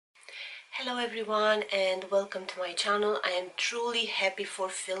Hello everyone and welcome to my channel. I am truly happy for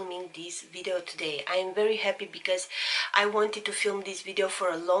filming this video today. I am very happy because I wanted to film this video for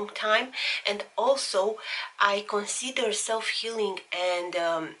a long time, and also I consider self-healing and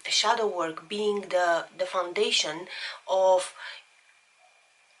shadow work being the foundation of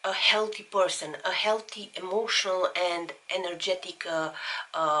a healthy person, a healthy emotional and energetic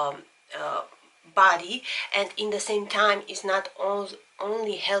body, and in the same time is not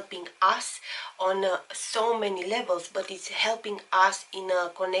only helping us on so many levels, but it's helping us in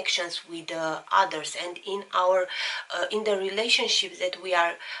connections with others and in our in the relationships that we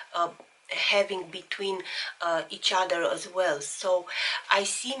are having between each other as well. So I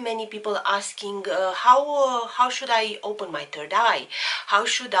see many people asking how should I open my third eye, how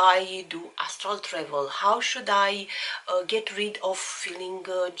should I do astral travel, how should I get rid of feeling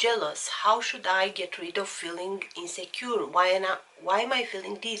jealous, how should I get rid of feeling insecure, why am I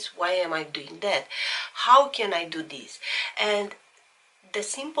feeling this, why am I doing that, how can I do this? And the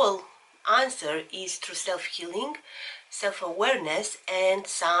simple answer is through self-healing, self-awareness, and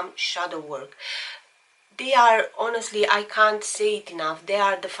some shadow work. They are, honestly, I can't say it enough, they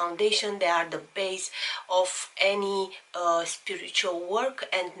are the foundation, they are the base of any spiritual work,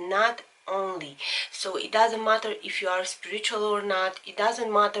 and not only. So it doesn't matter if you are spiritual or not, it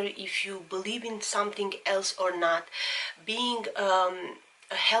doesn't matter if you believe in something else or not. Being a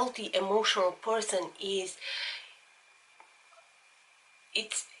healthy emotional person is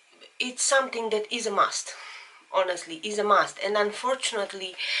it's it's something that is a must, honestly is a must. And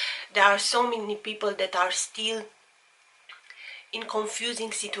unfortunately there are so many people that are still in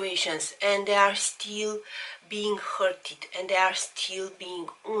confusing situations, and they are still being hurted, and they are still being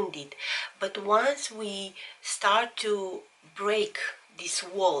wounded. But once we start to break these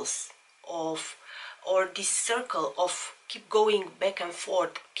walls of, or this circle of keep going back and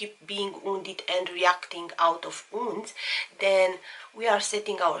forth, keep being wounded and reacting out of wounds, then we are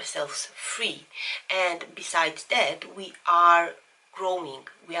setting ourselves free. And besides that, we are growing.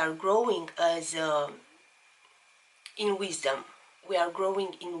 We are growing as in wisdom. We are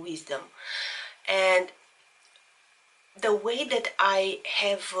growing in wisdom. And the way that I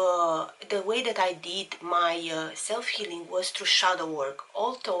did my self-healing was through shadow work.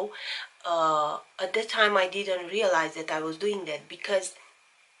 Although at that time I didn't realize that I was doing that, because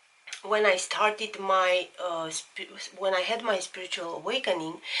when I started my when I had my spiritual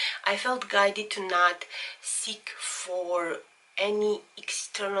awakening, I felt guided to not seek for any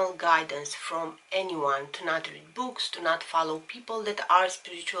external guidance from anyone, to not read books, to not follow people that are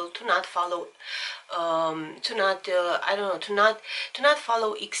spiritual, to not follow to not I don't know, to not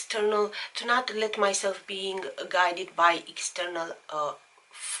follow external, to not let myself being guided by external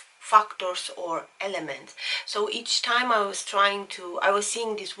factors or elements. So each time I was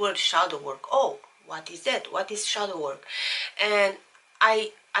seeing this word shadow work. Oh, what is that? What is shadow work? And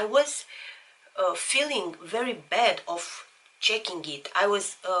I was feeling very bad of checking it. I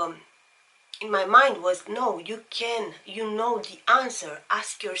was in my mind was, no, you know the answer.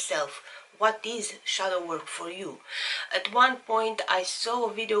 Ask yourself, what is shadow work for you? At one point I saw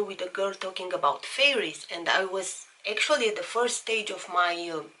a video with a girl talking about fairies, and I was actually at the first stage of my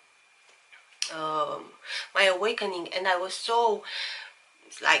awakening, and I was so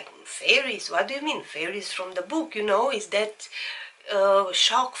like, fairies, what do you mean fairies from the book, is that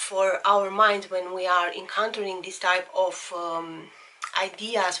shock for our minds when we are encountering this type of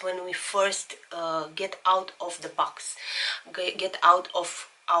ideas, when we first get out of the box, get out of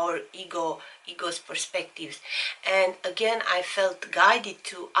our ego's perspectives. And again I felt guided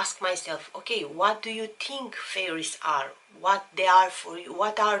to ask myself, okay, what do you think fairies are, what they are for you,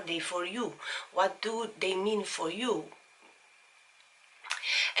 what are they for you, what do they mean for you?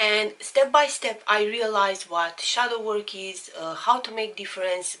 And step by step I realized what shadow work is, how to make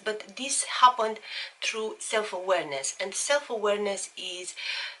difference. But this happened through self-awareness, and self-awareness is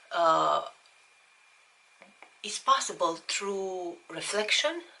possible through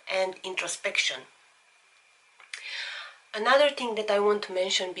reflection and introspection. Another thing that I want to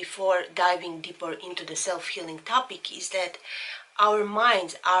mention before diving deeper into the self-healing topic is that our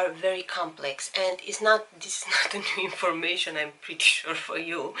minds are very complex, and this is not a new information, I'm pretty sure, for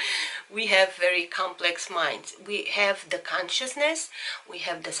you. We have very complex minds. We have the consciousness, we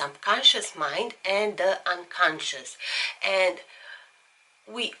have the subconscious mind, and the unconscious. And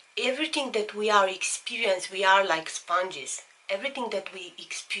everything that we are experiencing, we are like sponges. Everything that we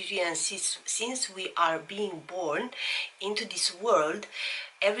experience since we are being born into this world,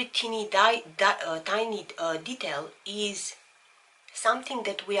 every tiny detail is something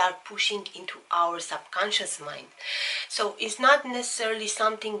that we are pushing into our subconscious mind. So it's not necessarily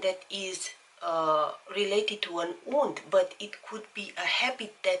something that is related to an wound, but it could be a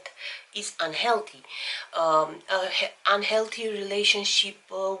habit that is unhealthy. Unhealthy relationship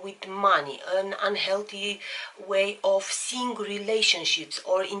with money, an unhealthy way of seeing relationships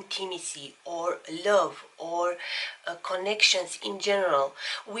or intimacy or love or connections in general.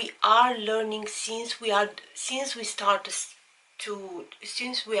 We are learning since we start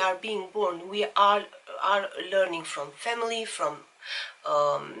since we are being born, we are learning from family, from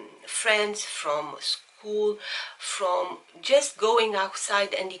friends, from school, from just going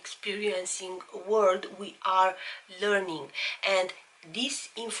outside and experiencing a world. We are learning, and this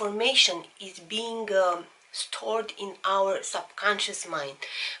information is being stored in our subconscious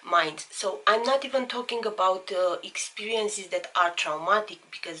mind. So I'm not even talking about experiences that are traumatic,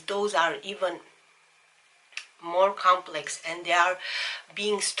 because those are even more complex, and they are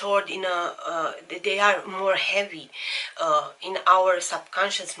being stored in they are more heavy in our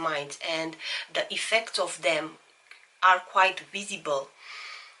subconscious minds, and the effects of them are quite visible.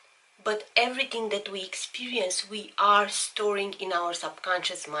 But everything that we experience, we are storing in our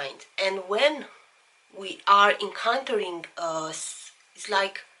subconscious mind. And when we are encountering it's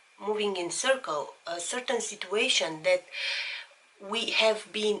like moving in circle, a certain situation that we have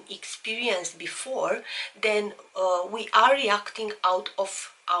been experienced before, then we are reacting out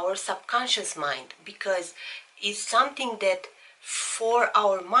of our subconscious mind, because it's something that for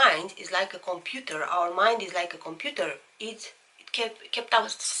our mind is like a computer. Our mind is like a computer. It kept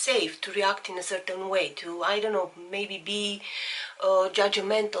us safe to react in a certain way, to, I don't know, maybe be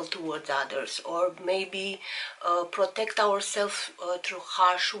judgmental towards others, or maybe protect ourselves through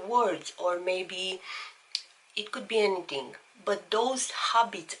harsh words, or maybe it could be anything. But those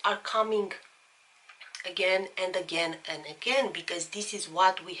habits are coming again and again and again, because this is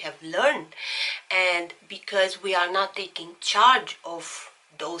what we have learned, and because we are not taking charge of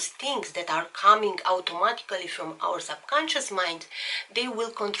those things that are coming automatically from our subconscious mind. They will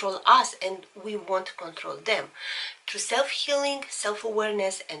control us, and we won't control them. Through self-healing,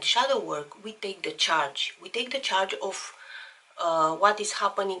 self-awareness, and shadow work, we take the charge. We take the charge of what is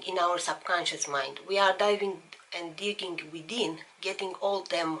happening in our subconscious mind. We are diving and digging within, getting all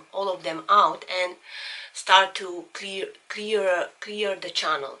of them out, and start to clear the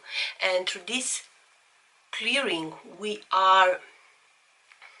channel. And through this clearing, we are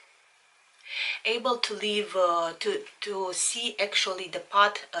able to live, to see actually the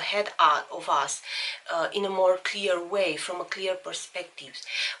path ahead of us in a more clear way, from a clear perspective.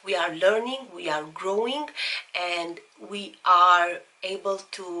 We are learning, we are growing, and we are able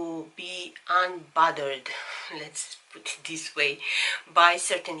to be unbothered, let's put it this way, by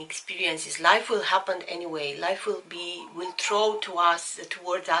certain experiences. Life will happen anyway. Life will throw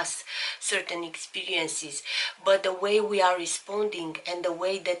towards us certain experiences, but the way we are responding and the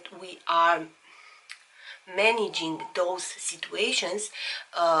way that we are managing those situations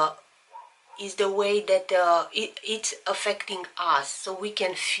is the way that it's affecting us. So we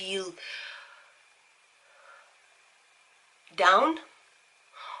can feel down,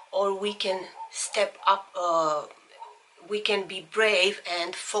 or we can step up, we can be brave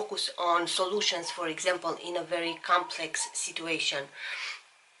and focus on solutions, for example, in a very complex situation.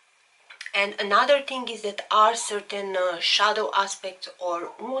 And another thing is that are certain shadow aspects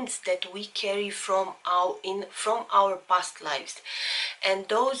or wounds that we carry from our past lives, and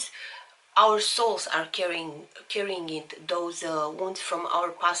those our souls are carrying it, those wounds from our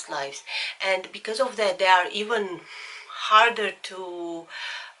past lives, and because of that they are even harder to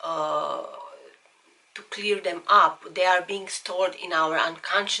clear them up. They are being stored in our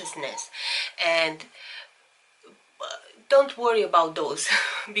unconsciousness, and don't worry about those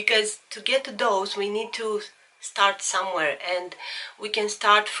because to get to those we need to start somewhere, and we can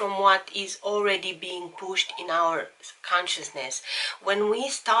start from what is already being pushed in our consciousness. When we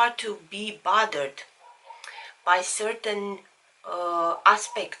start to be bothered by certain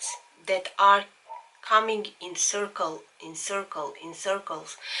aspects that are coming in circles,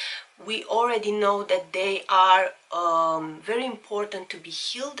 we already know that they are very important to be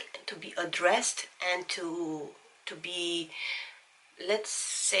healed, to be addressed, and to be, let's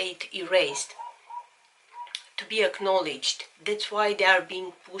say it, erased, to be acknowledged. That's why they are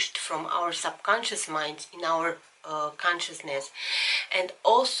being pushed from our subconscious minds in our consciousness. And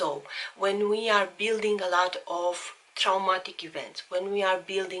also, when we are building a lot of traumatic events, when we are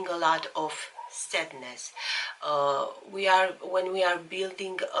building a lot of sadness, when we are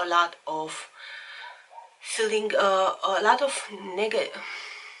building a lot of feeling, a lot of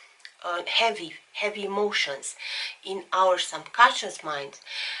heavy emotions in our subconscious mind,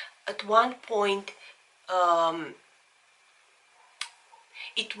 at one point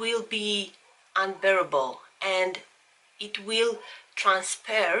it will be unbearable, and it will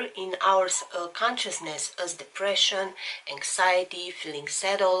transfer in our consciousness as depression, anxiety, feeling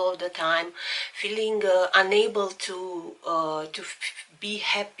sad all the time, feeling unable to be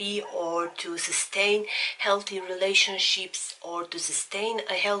happy or to sustain healthy relationships or to sustain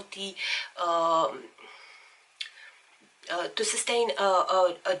a healthy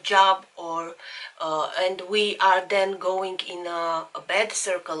a job, or and we are then going in a bad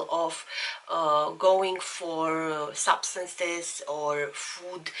circle of going for substances or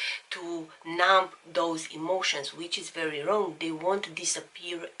food to numb those emotions, which is very wrong. They won't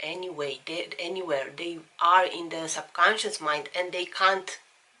disappear anywhere. They are in the subconscious mind, and they can't.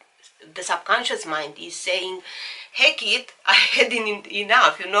 The subconscious mind is saying, heck it, I had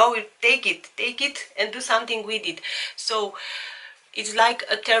enough, take it and do something with it. So it's like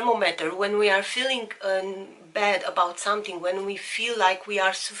a thermometer. When we are feeling bad about something, when we feel like we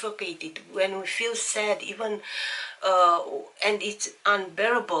are suffocated, when we feel sad, even and it's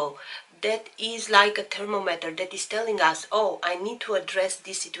unbearable, that is like a thermometer that is telling us, oh, I need to address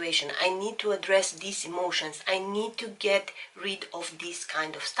this situation, I need to address these emotions, I need to get rid of this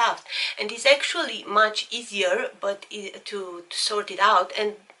kind of stuff. And it's actually much easier to sort it out,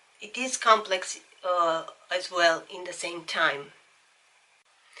 and it is complex as well in the same time.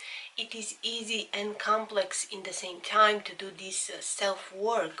 It is easy and complex in the same time to do this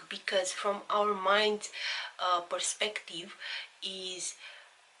self-work, because from our mind's perspective is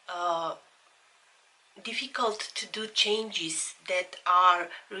difficult to do changes that are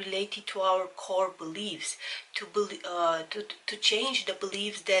related to our core beliefs, to change the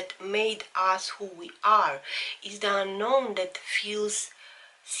beliefs that made us who we are. Is the unknown that feels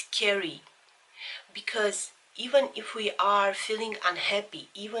scary, because even if we are feeling unhappy,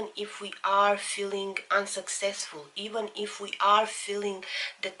 even if we are feeling unsuccessful, even if we are feeling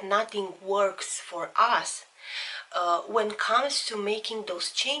that nothing works for us, when it comes to making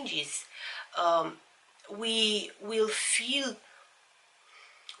those changes, we will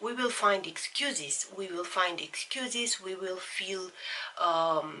find excuses. We will feel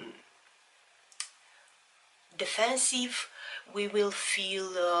defensive. We will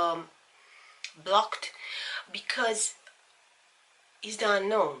feel blocked, because it's the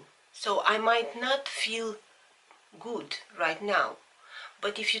unknown. So I might not feel good right now,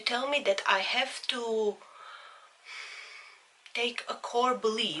 but if you tell me that I have to take a core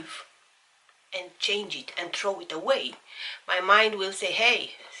belief and change it and throw it away, my mind will say,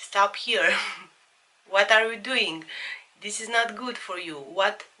 hey, stop here. What are we doing? This is not good for you.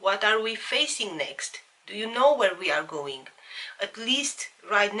 What are we facing next? Do you know where we are going? At least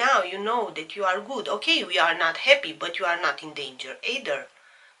right now you know that you are good. Okay, we are not happy, but you are not in danger either.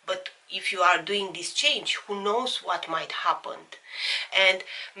 But if you are doing this change, who knows what might happen? And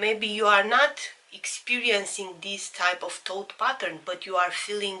maybe you are not experiencing this type of thought pattern, but you are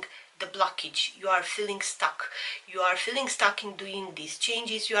feeling the blockage, you are feeling stuck, in doing these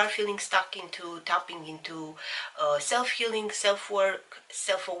changes, you are feeling stuck into tapping into self-healing, self-work,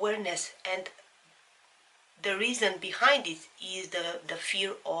 self-awareness. And the reason behind it is the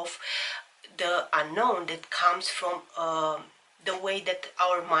fear of the unknown that comes from the way that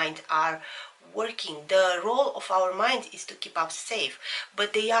our minds are working. The role of our minds is to keep us safe,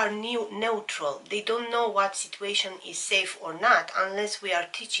 but they are neutral. They don't know what situation is safe or not unless we are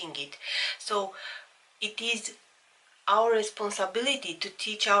teaching it. So it is our responsibility to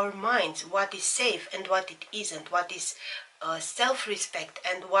teach our minds what is safe and what it isn't, what is self-respect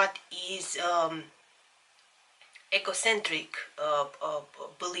and what is egocentric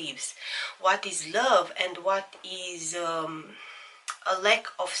beliefs, what is love and what is a lack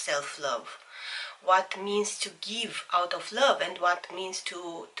of self-love, what means to give out of love and what means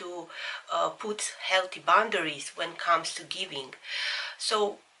to put healthy boundaries when it comes to giving.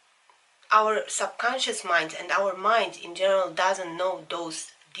 So our subconscious mind and our mind in general doesn't know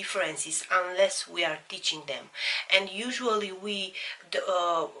those differences unless we are teaching them. And usually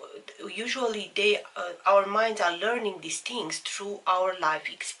our minds are learning these things through our life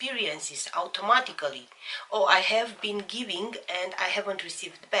experiences automatically. Oh, I have been giving and I haven't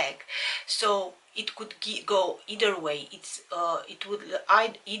received back. So it could go either way. It would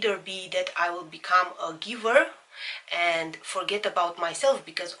either be that I will become a giver and forget about myself,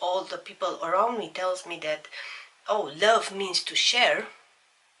 because all the people around me tells me that, oh, love means to share,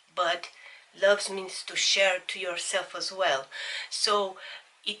 but love means to share to yourself as well. So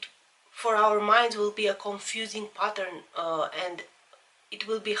it, for our minds, will be a confusing pattern, and it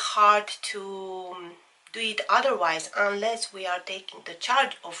will be hard to do it otherwise, unless we are taking the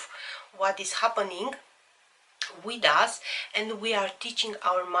charge of what is happening with us, and we are teaching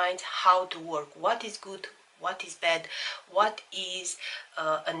our minds how to work, what is good, what is bad, what is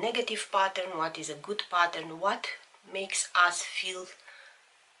a negative pattern, what is a good pattern, what makes us feel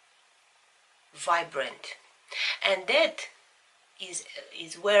vibrant. And that is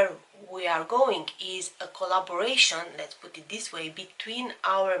where we are going, is a collaboration, let's put it this way, between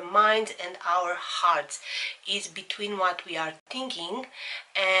our minds and our hearts, is between what we are thinking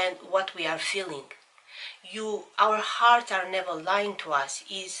and what we are feeling. Our hearts are never lying to us,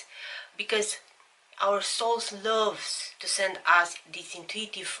 is because our souls loves to send us these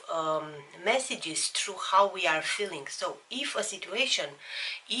intuitive messages through how we are feeling. So if a situation,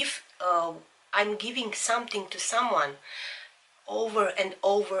 if I'm giving something to someone over and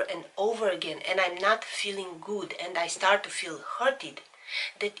over and over again, and I'm not feeling good, and I start to feel hurted,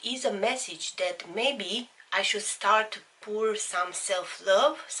 that is a message that maybe I should start to pour some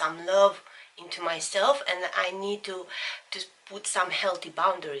self-love, some love into myself, and I need to put some healthy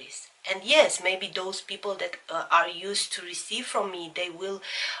boundaries. And yes, maybe those people that are used to receive from me, they will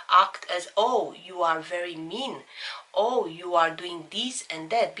act as, oh, you are very mean, oh, you are doing this and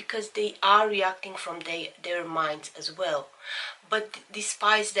that, because they are reacting from their minds as well. But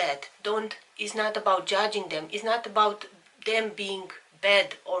despite that, it's not about judging them, it's not about them being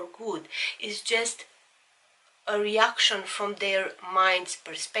bad or good, it's just a reaction from their mind's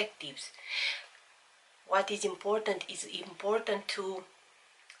perspectives. What is important to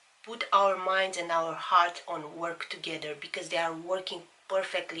put our minds and our hearts on work together, because they are working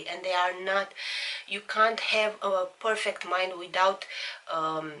perfectly, and they are not, you can't have a perfect mind without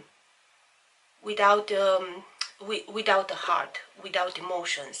without a heart, without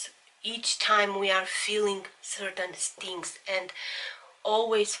emotions. Each time we are feeling certain things, and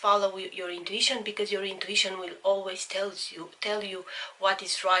always follow your intuition, because your intuition will always tell you what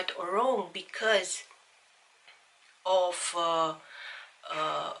is right or wrong, because of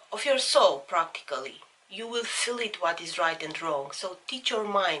your soul. Practically, you will feel it, what is right and wrong. So teach your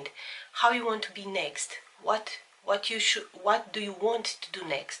mind how you want to be next, what do you want to do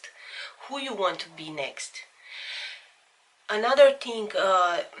next, who you want to be next. Another thing,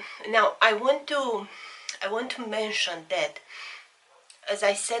 now I want to mention that, as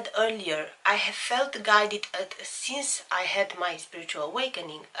I said earlier, I have felt guided since I had my spiritual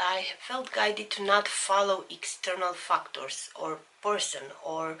awakening. I have felt guided to not follow external factors or person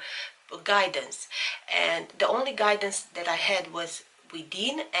or guidance, and the only guidance that I had was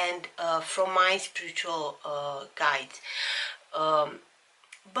within and from my spiritual guides.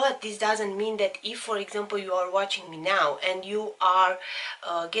 But this doesn't mean that if, for example, you are watching me now and you are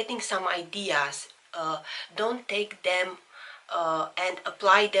getting some ideas, don't take them and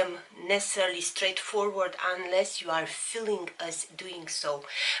apply them necessarily straightforward unless you are feeling us doing so,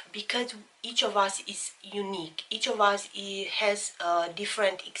 because each of us is unique, each of us has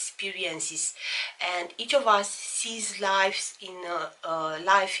different experiences, and each of us sees life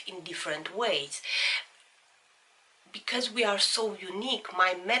in different ways. Because we are so unique,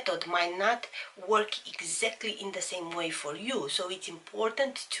 my method might not work exactly in the same way for you. So it's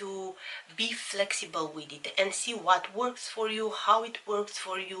important to be flexible with it and see what works for you, how it works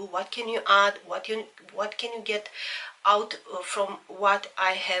for you, what can you add, what can you get out from what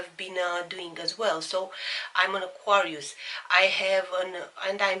I have been doing as well. So I'm an Aquarius.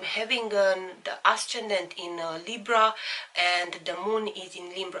 And I'm having the ascendant in Libra, and the moon is in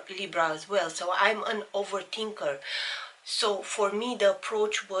Libra as well. So I'm an overthinker. So for me, the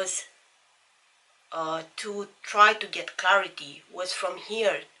approach was to try to get clarity, was from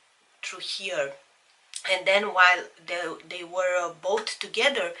here through here, and then while they were both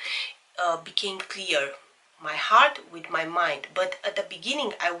together, became clear, my heart with my mind. But at the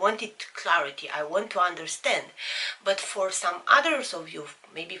beginning I wanted clarity, I want to understand. But for some others of you,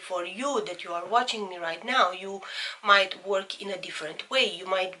 maybe for you that you are watching me right now, you might work in a different way. You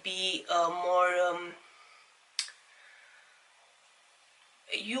might be more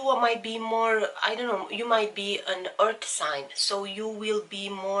I don't know, you might be an earth sign, so you will be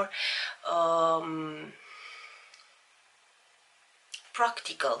more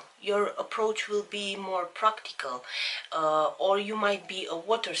practical. Your approach will be more practical, or you might be a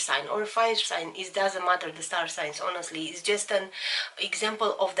water sign or a fire sign. It doesn't matter, the star signs, honestly. It's just an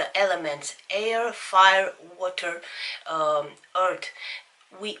example of the elements: air, fire, water, earth.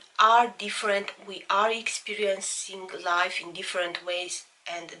 We are different, we are experiencing life in different ways,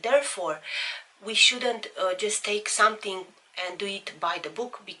 and therefore we shouldn't just take something and do it by the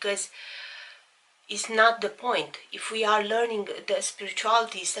book, because is not the point. If we are learning the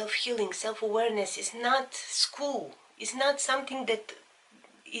spirituality, self-healing, self-awareness, is not school. It's not something that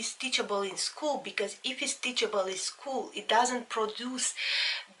is teachable in school, because if it's teachable in school, it doesn't produce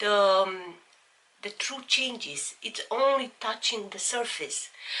the true changes. It's only touching the surface.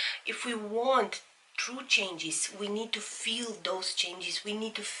 If we want true changes, we need to feel those changes. We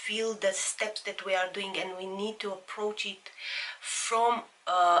need to feel the steps that we are doing, and we need to approach it from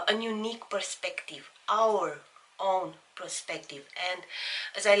a unique perspective, our own perspective. And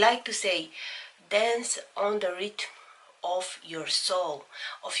as I like to say, dance on the rhythm of your soul,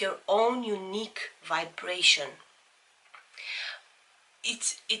 of your own unique vibration.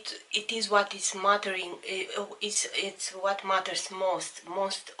 It is what is mattering. It's what matters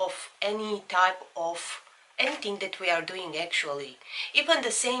most of any type of anything that we are doing. Actually, even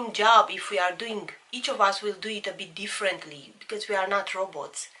the same job, if we are doing, each of us will do it a bit differently, because we are not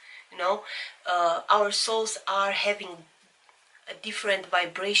robots, you know. Our souls are having a different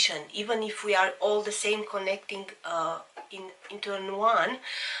vibration. Even if we are all the same, connecting into one,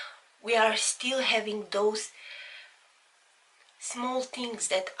 we are still having those small things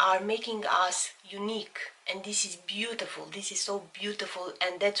that are making us unique. And this is beautiful. This is so beautiful.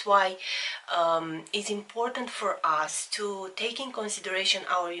 And that's why it's important for us to take in consideration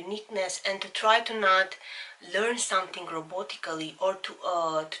our uniqueness, and to try to not learn something robotically, or to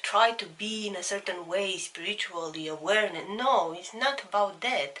try to be in a certain way spiritually aware. No, it's not about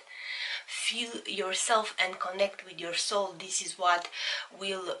that. Feel yourself and connect with your soul. This is what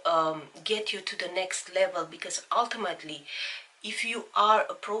will get you to the next level, because ultimately, if you are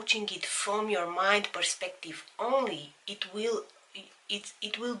approaching it from your mind perspective only, it will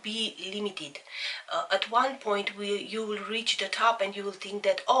be limited. At one point, you will reach the top, and you will think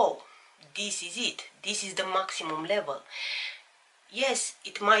that, oh, this is it, this is the maximum level. Yes,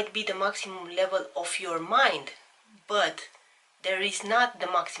 it might be the maximum level of your mind, but there is not the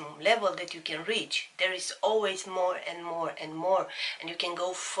maximum level that you can reach. There is always more and more and more, and you can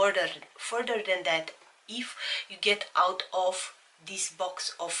go further than that if you get out of this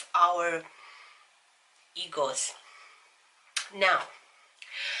box of our egos. Now,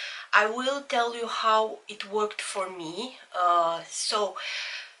 I will tell you how it worked for me. So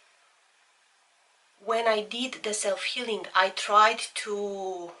when I did the self-healing, I tried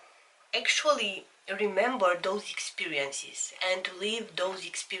to actually remember those experiences, and to live those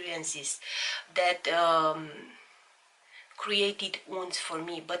experiences that created wounds for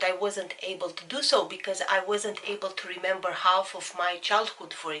me. But I wasn't able to do so, because I wasn't able to remember half of my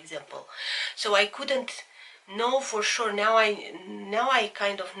childhood, for example. So I couldn't know for sure. Now I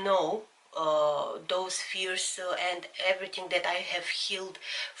kind of know those fears and everything that I have healed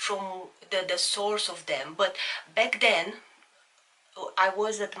from the source of them. But back then, I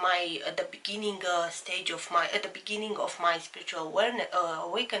was at the beginning stage of my spiritual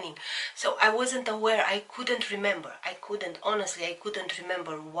awakening. So I wasn't aware. I couldn't remember. I couldn't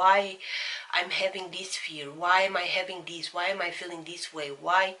remember why I'm having this fear. Why am I having this? Why am I feeling this way?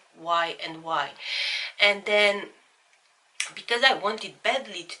 Why, and why? And then, because I wanted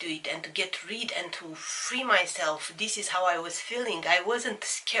badly to do it, and to get rid and to free myself, this is how I was feeling. I wasn't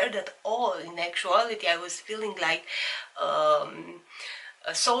scared at all. In actuality, I was feeling like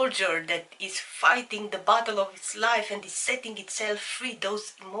a soldier that is fighting the battle of its life and is setting itself free.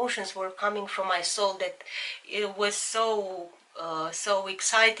 Those emotions were coming from my soul, that it was so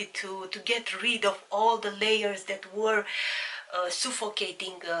excited to get rid of all the layers that were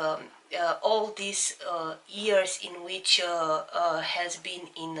suffocating all these years in which has been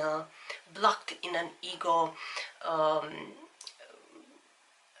blocked in an ego,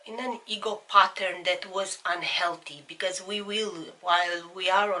 pattern that was unhealthy. Because while we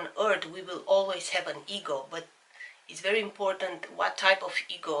are on earth, we will always have an ego, but it's very important what type of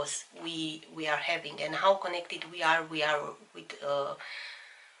egos we are having, and how connected we are with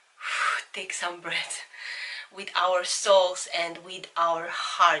take some breath, with our souls and with our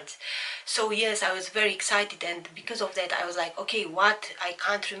hearts. So yes, I was very excited, and because of that I was like, okay, what, I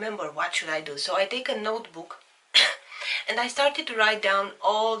can't remember, what should I do? So I take a notebook and I started to write down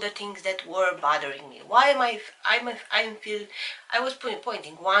all the things that were bothering me. Why am I was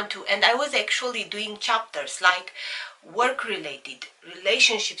pointing 1, 2, and I was actually doing chapters like work related,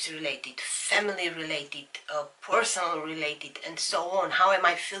 relationships related, family related, personal related, and so on. How am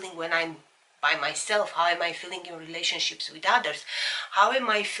I feeling when I'm by myself? How am I feeling in relationships with others? How am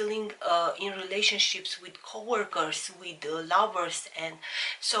I feeling in relationships with co-workers, with lovers, and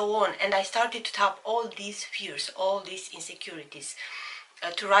so on? And I started to tap all these fears, all these insecurities,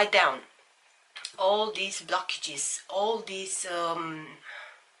 to write down all these blockages, all these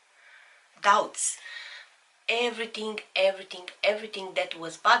doubts. Everything that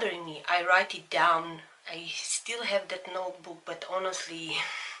was bothering me, I write it down. I still have that notebook, but honestly,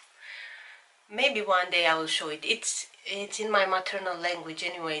 maybe one day I will show it. It's in my maternal language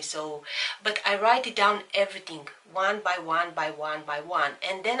anyway, so but I write it down, everything, one by one by one by one,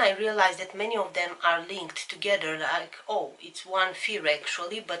 and then I realize that many of them are linked together, like, oh, it's one fear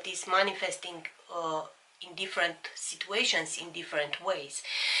actually, but it's manifesting in different situations in different ways.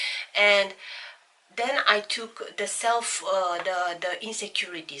 And then I took the the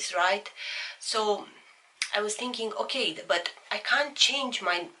insecurities, right? So I was thinking, okay, but I can't change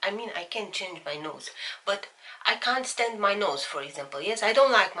my, I mean, I can change my nose, but I can't stand my nose, for example. Yes, I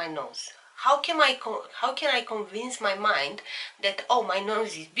don't like my nose. How can I convince my mind that, oh, my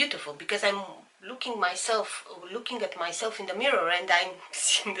nose is beautiful, because I'm looking at myself in the mirror, and I'm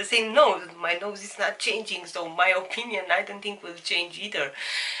seeing the same nose. My nose is not changing, so my opinion, I don't think, will change either.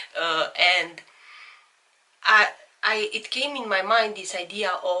 And it came in my mind, this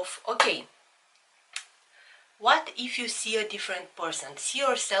idea of, okay, what if you see a different person? See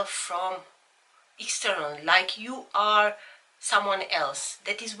yourself from external, like you are someone else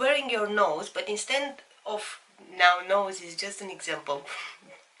that is wearing your nose, but instead of, now nose is just an example.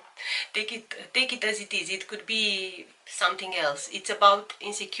 Take it as it is. It could be something else. It's about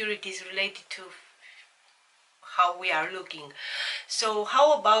insecurities related to how we are looking. So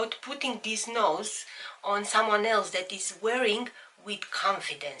how about putting this nose on someone else that is wearing with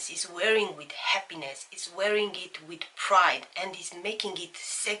confidence, is wearing with happiness, is wearing it with pride, and is making it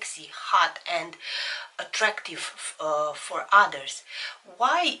sexy, hot, and attractive for others?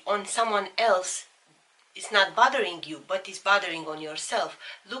 Why on someone else it's not bothering you, but it's bothering on yourself?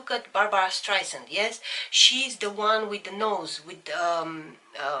 Look at Barbara Streisand. Yes, she's the one with the nose, with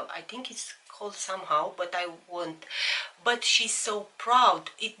I think it's called somehow, but I won't. But she's so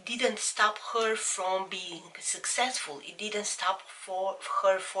proud. It didn't stop her from being successful. It didn't stop for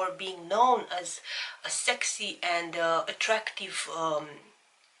her for being known as a sexy and attractive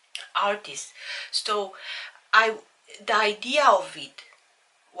artist. So I, the idea of it,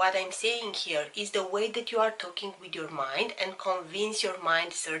 what I'm saying here, is the way that you are talking with your mind and convince your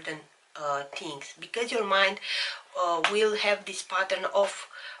mind certain things, because your mind will have this pattern of,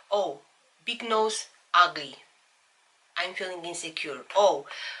 oh, big nose, ugly, I'm feeling insecure. Oh,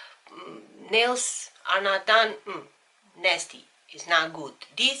 nails are not done, nasty, is not good.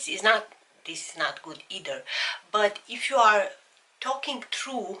 This is not good either. But if you are talking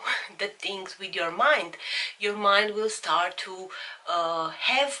through the things with your mind will start to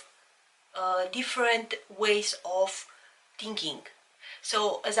have different ways of thinking.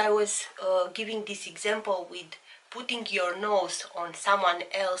 So as I was giving this example with putting your nose on someone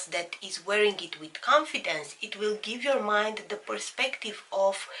else that is wearing it with confidence, it will give your mind the perspective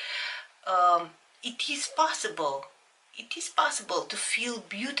of it is possible. It is possible to feel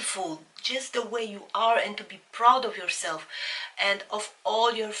beautiful just the way you are, and to be proud of yourself and of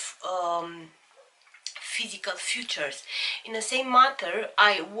all your physical futures. In the same matter,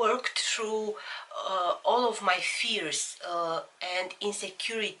 I worked through all of my fears and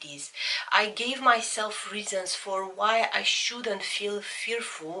insecurities. I gave myself reasons for why I shouldn't feel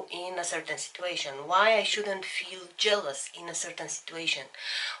fearful in a certain situation, why I shouldn't feel jealous in a certain situation,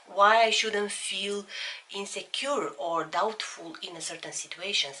 why I shouldn't feel insecure or doubtful in a certain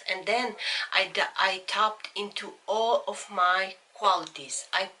situations. And then I tapped into all of my qualities.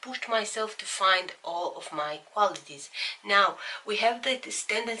 I pushed myself to find all of my qualities. Now, we have this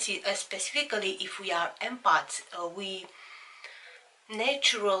tendency, specifically if we are empaths, we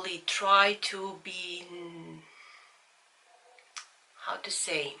naturally try to be, how to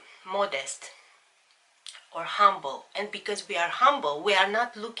say, modest or humble. And because we are humble, we are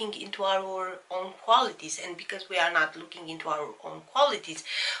not looking into our own qualities, and because we are not looking into our own qualities,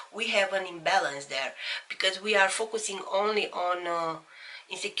 we have an imbalance there, because we are focusing only on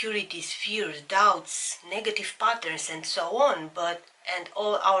insecurities, fears, doubts, negative patterns, and so on. And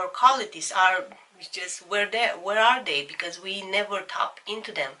all our qualities are just where are they, because we never tap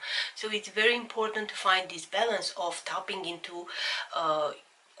into them. So it's very important to find this balance of tapping into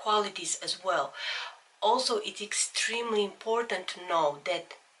qualities as well. Also, it's extremely important to know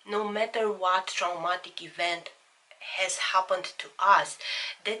that no matter what traumatic event has happened to us,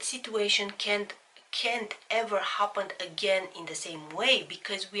 that situation can't ever happen again in the same way,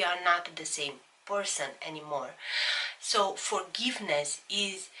 because we are not the same person anymore. So forgiveness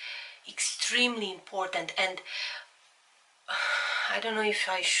is extremely important, and I don't know if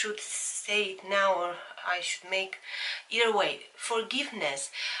I should say it now or I should make, either way,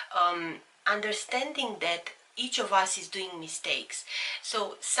 forgiveness, understanding that each of us is doing mistakes.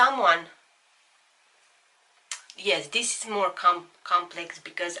 So someone yes, this is more complex,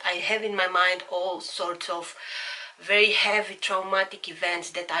 because I have in my mind all sorts of very heavy traumatic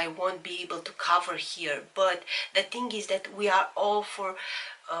events that I won't be able to cover here. But the thing is that we are all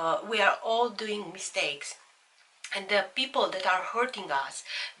doing mistakes, and the people that are hurting us,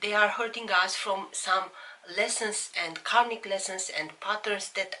 they are hurting us from some lessons and karmic lessons and patterns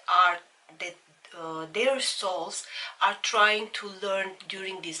that their souls are trying to learn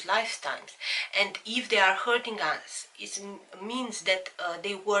during these lifetimes. And if they are hurting us, it means that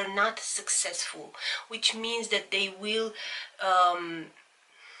they were not successful, which means that they will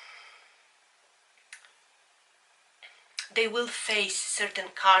face certain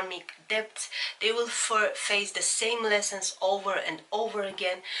karmic debts. They will face the same lessons over and over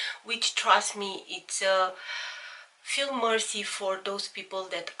again, which, trust me, it's feel mercy for those people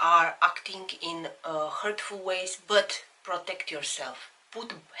that are acting in hurtful ways, but protect yourself.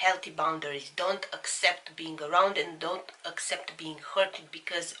 Put healthy boundaries. Don't accept being around, and don't accept being hurted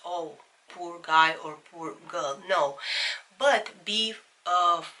because, oh, poor guy or poor girl. No, but be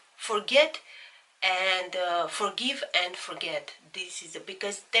forget and forgive and forget. This is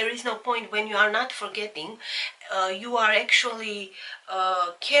because there is no point when you are not forgetting. You are actually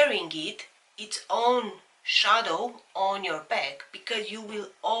carrying its own shadow on your back, because you will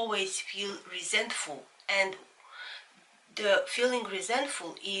always feel resentful, and the feeling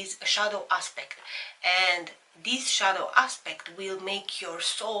resentful is a shadow aspect, and this shadow aspect will make your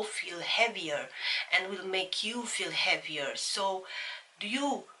soul feel heavier and will make you feel heavier. So do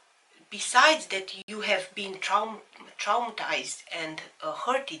you, besides that you have been traumatized and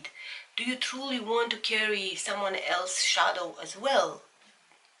hurted, do you truly want to carry someone else's shadow as well?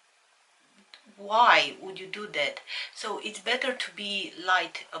 Why would you do that? So it's better to be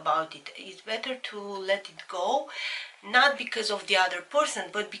light about it. It's better to let it go, not because of the other person,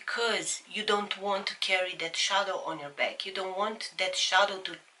 but because you don't want to carry that shadow on your back. You don't want that shadow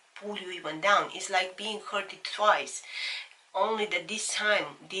to pull you even down. It's like being hurted twice, only that this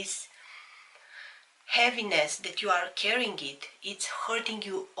time, this heaviness that you are carrying, it's hurting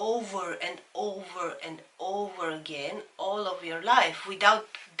you over and over and over again all of your life without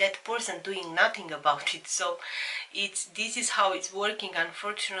that person doing nothing about it. So this is how it's working.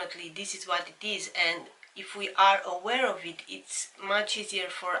 Unfortunately, this is what it is, and if we are aware of it, it's much easier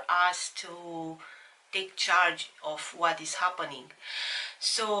for us to take charge of what is happening.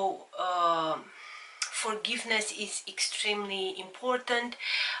 So forgiveness is extremely important,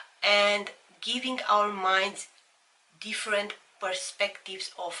 and giving our minds different perspectives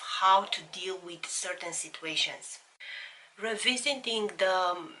of how to deal with certain situations. Revisiting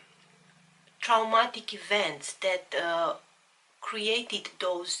the traumatic events that created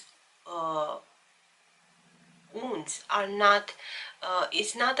those uh, wounds are not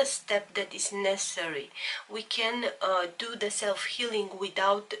is not a step that is necessary. We can do the self-healing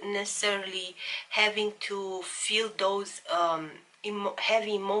without necessarily having to feel those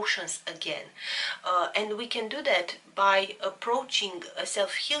heavy emotions again, and we can do that by approaching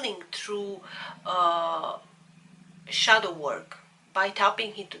self-healing through shadow work, by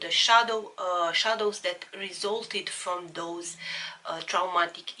tapping into the shadows that resulted from those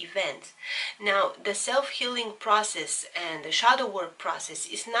traumatic events. Now, the self-healing process and the shadow work process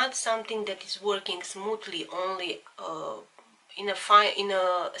is not something that is working smoothly only in a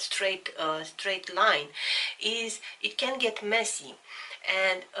straight line. It can get messy,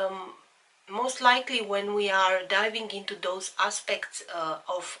 and most likely when we are diving into those aspects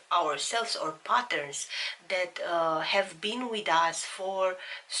of ourselves or patterns that have been with us for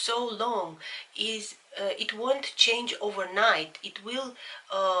so long, is it won't change overnight. It will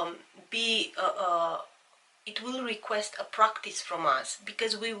be it will request a practice from us,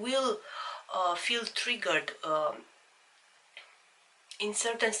 because we will feel triggered in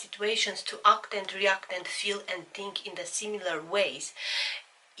certain situations to act and react and feel and think in the similar ways,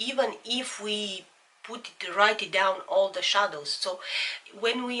 even if we write it down all the shadows. So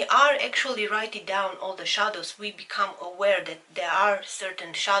when we are actually writing down all the shadows, we become aware that there are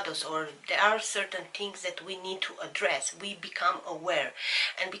certain shadows, or there are certain things that we need to address. We become aware,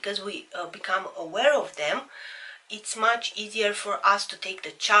 and because we become aware of them, it's much easier for us to take the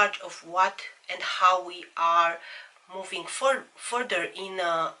charge of what and how we are moving further in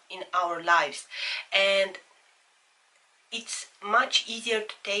our lives. And it's much easier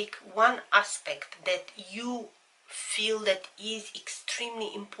to take one aspect that you feel that is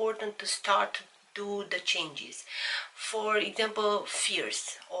extremely important to start to do the changes. For example,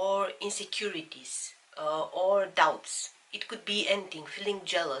 fears or insecurities or doubts. It could be anything: feeling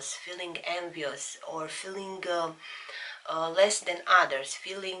jealous, feeling envious, or feeling less than others,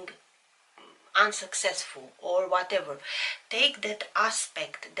 feeling unsuccessful or whatever, take that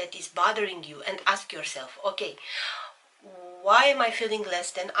aspect that is bothering you and ask yourself, okay, why am I feeling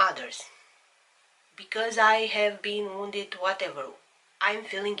less than others? Because I have been wounded, whatever. I'm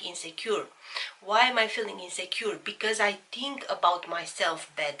feeling insecure. Why am I feeling insecure? Because I think about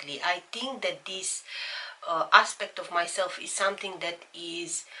myself badly. I think that this aspect of myself is something that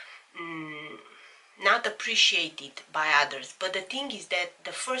is not appreciated by others. But the thing is that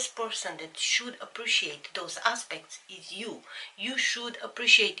the first person that should appreciate those aspects is you. You should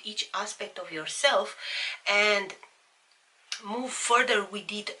appreciate each aspect of yourself and move further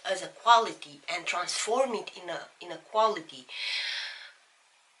with it as a quality and transform it in a quality.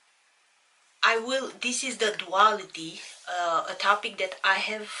 This is the duality, a topic that I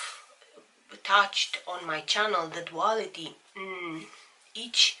have touched on my channel, the duality.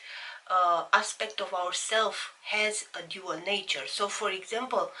 Each aspect of ourself has a dual nature. So for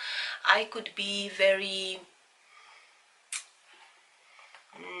example, I could be very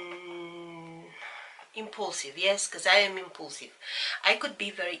impulsive, yes, because I am impulsive. I could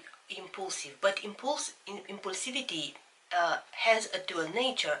be very impulsive, but impulsivity has a dual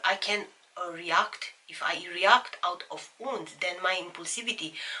nature. I can react. If I react out of wounds, then my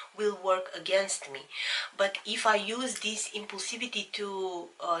impulsivity will work against me. But if I use this impulsivity to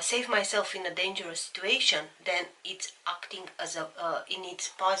save myself in a dangerous situation, then it's acting as a in its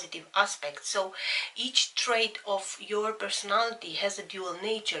positive aspect. So each trait of your personality has a dual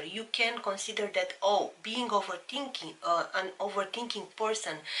nature. You can consider that, oh, being overthinking, an overthinking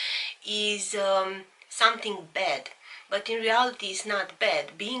person is something bad. But in reality, it's not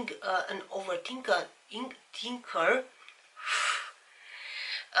bad. Being an overthinker,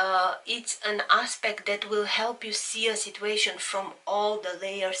 it's an aspect that will help you see a situation from all the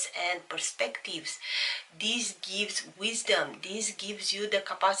layers and perspectives. This gives wisdom. This gives you the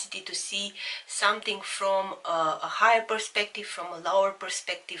capacity to see something from a higher perspective, from a lower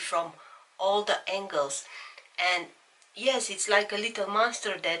perspective, from all the angles. And yes, it's like a little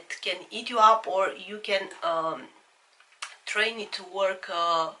monster that can eat you up, or you can train it to work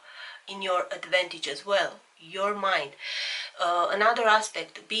in your advantage as well, your mind. Another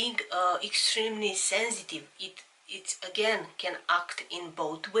aspect, being extremely sensitive, it again can act in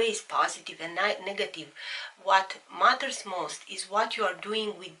both ways, positive and negative. What matters most is what you are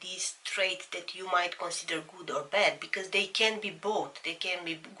doing with these traits that you might consider good or bad, because they can be both. They can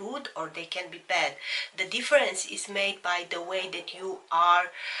be good or they can be bad. The difference is made by the way that you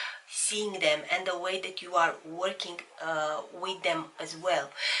are seeing them and the way that you are working with them as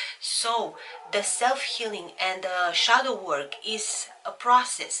well. So the self-healing and the shadow work is a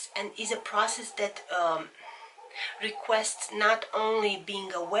process, and is a process that requests not only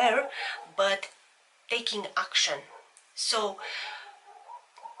being aware but taking action. So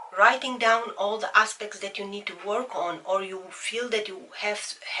writing down all the aspects that you need to work on, or you feel that you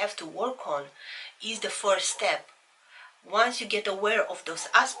have to work on, is the first step. Once you get aware of those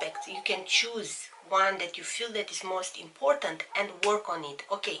aspects, you can choose one that you feel that is most important and work on it.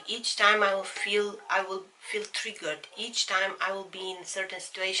 Okay, each time I will feel triggered. Each time I will be in certain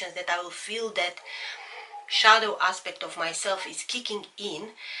situations that I will feel that shadow aspect of myself is kicking in,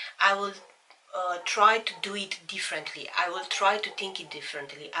 I will try to do it differently. I will try to think it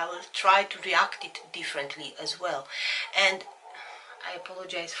differently. I will try to react it differently as well. And I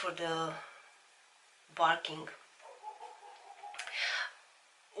apologize for the barking.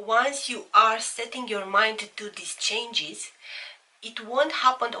 Once you are setting your mind to do these changes, it won't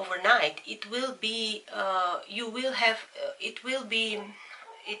happen overnight. It will be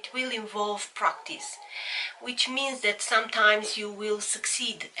it will involve practice, which means that sometimes you will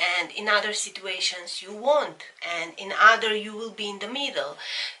succeed and in other situations you won't, and in other you will be in the middle.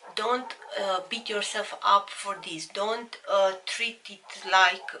 Don't beat yourself up for this. Don't treat it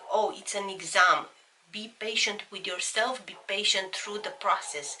like, oh, it's an exam. Be patient with yourself, be patient through the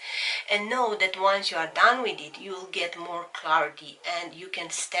process, and know that once you are done with it, you will get more clarity and you can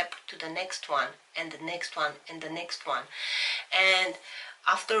step to the next one and the next one and the next one. And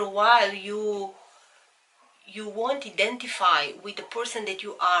after a while, you won't identify with the person that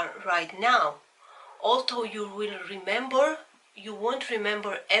you are right now. Although you will remember, you won't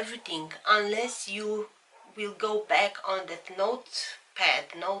remember everything unless you will go back on that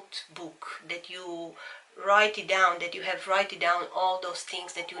notebook, that you write it down, that you have write it down all those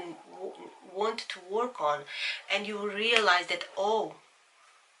things that you want to work on, and you will realize that, oh,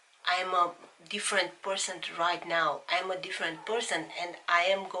 I am a different person right now. I am a different person, and I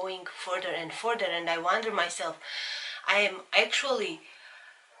am going further and further, and I wonder myself,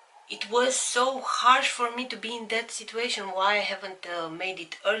 it was so harsh for me to be in that situation. Why I haven't made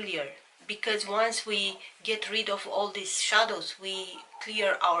it earlier? because once we get rid of all these shadows, we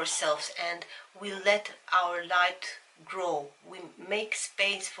clear ourselves and we let our light grow. We make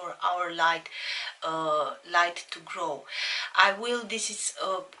space for our light to grow.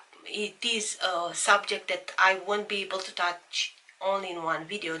 It is a subject that I won't be able to touch only in one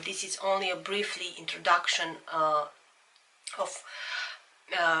video. This is only a briefly introduction of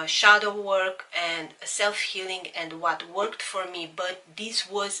shadow work and self-healing and what worked for me, but this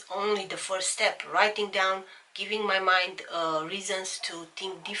was only the first step. Writing down, giving my mind reasons to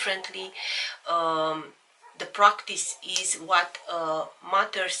think differently. The practice is what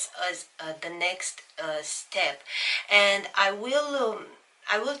matters as the next step, and I will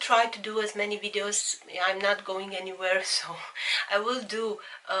try to do as many videos. I'm not going anywhere, so I will do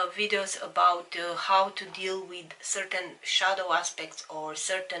videos about how to deal with certain shadow aspects or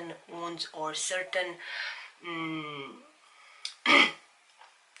certain wounds or certain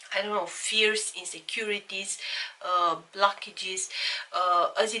I don't know, fears, insecurities, blockages.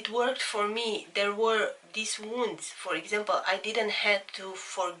 As it worked for me, there were these wounds. For example, I didn't have to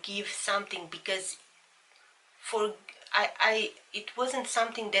forgive something because it wasn't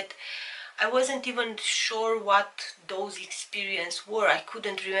something that I wasn't even sure what those experiences were. I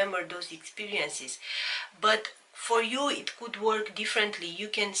couldn't remember those experiences. But for you, it could work differently. You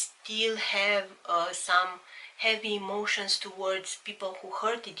can still have some heavy emotions towards people who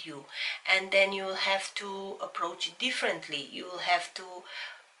hurted you, and then you will have to approach it differently. You will have to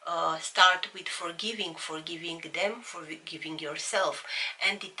start with forgiving them, forgiving yourself,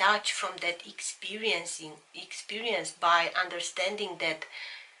 and detach from that experience by understanding that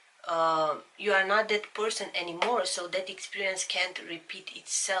you are not that person anymore, so that experience can't repeat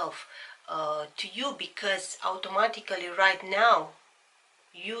itself to you, because automatically right now,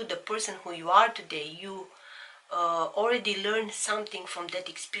 you, the person who you are today, you already learned something from that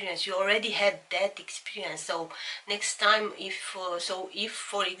experience. You already had that experience. So next time, if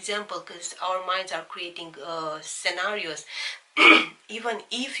for example, because our minds are creating scenarios, even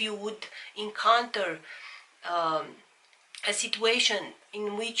if you would encounter a situation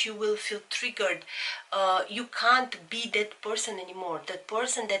in which you will feel triggered, you can't be that person anymore. That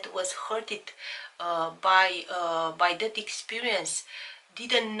person that was hurted by that experience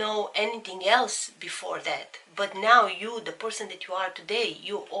didn't know anything else before that. But now you, the person that you are today,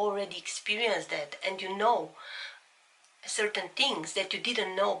 you already experienced that, and you know certain things that you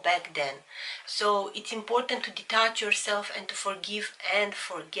didn't know back then. So it's important to detach yourself and to forgive and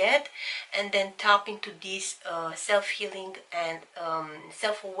forget, and then tap into this self-healing and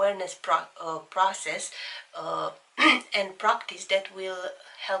self-awareness process and practice that will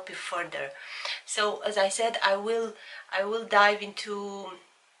help you further. So as I said, I will dive into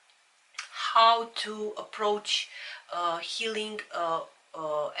how to approach healing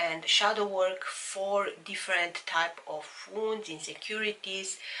and shadow work for different type of wounds,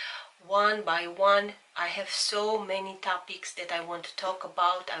 insecurities, one by one. I have so many topics that I want to talk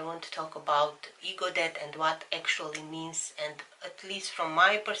about. I want to talk about ego death and what actually means, and at least from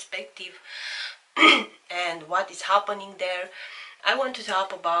my perspective, and what is happening there. I want to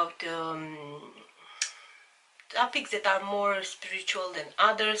talk about topics that are more spiritual than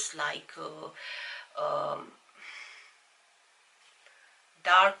others, like the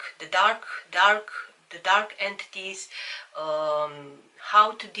dark entities,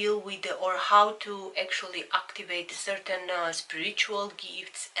 how to deal with or how to actually activate certain spiritual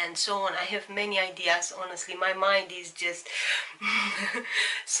gifts, and so on. I have many ideas. Honestly, my mind is just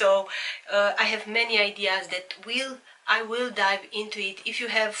so I have many ideas that I will dive into it. If you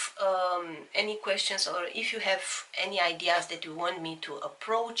have any questions, or if you have any ideas that you want me to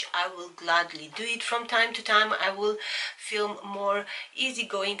approach, I will gladly do it. From time to time, I will film more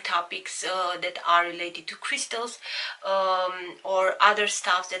easygoing topics that are related to crystals, or other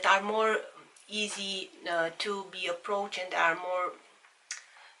stuff that are more easy to be approached and are more,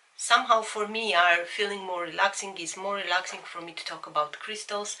 somehow for me, are feeling more relaxing. It's more relaxing for me to talk about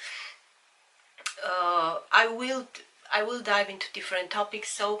crystals. I will dive into different topics.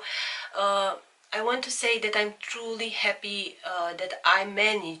 So I want to say that I'm truly happy that I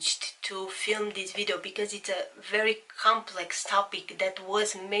managed to film this video, because it's a very complex topic that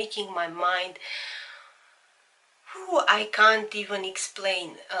was making my mind, I can't even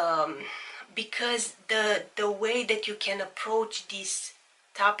explain, because the way that you can approach this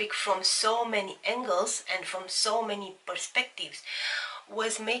topic from so many angles and from so many perspectives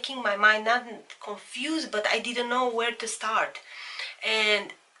was making my mind not confused, but I didn't know where to start.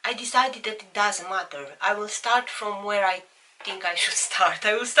 And I decided that it doesn't matter. I will start from where I think I should start.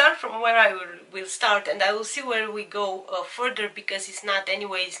 I will start from where I will start, and I will see where we go further, because it's not,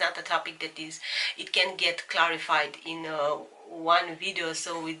 anyway, it's not a topic that it can get clarified in one video,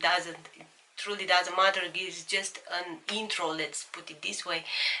 so it truly doesn't matter. It's just an intro, let's put it this way.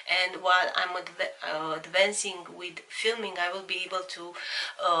 And while I'm advancing with filming, I will be able to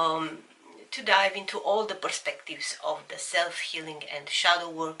dive into all the perspectives of the self-healing and shadow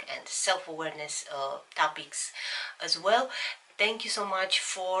work and self-awareness topics as well. Thank you so much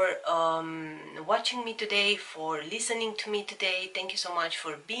for watching me today, for listening to me today. Thank you so much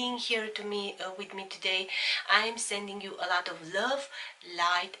for being here with me today. I am sending you a lot of love,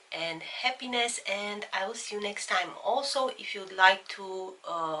 light, and happiness, and I will see you next time. Also, if you'd like to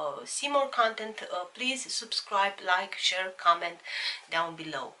see more content, please subscribe, like, share, comment down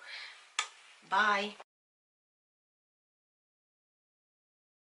below. Bye.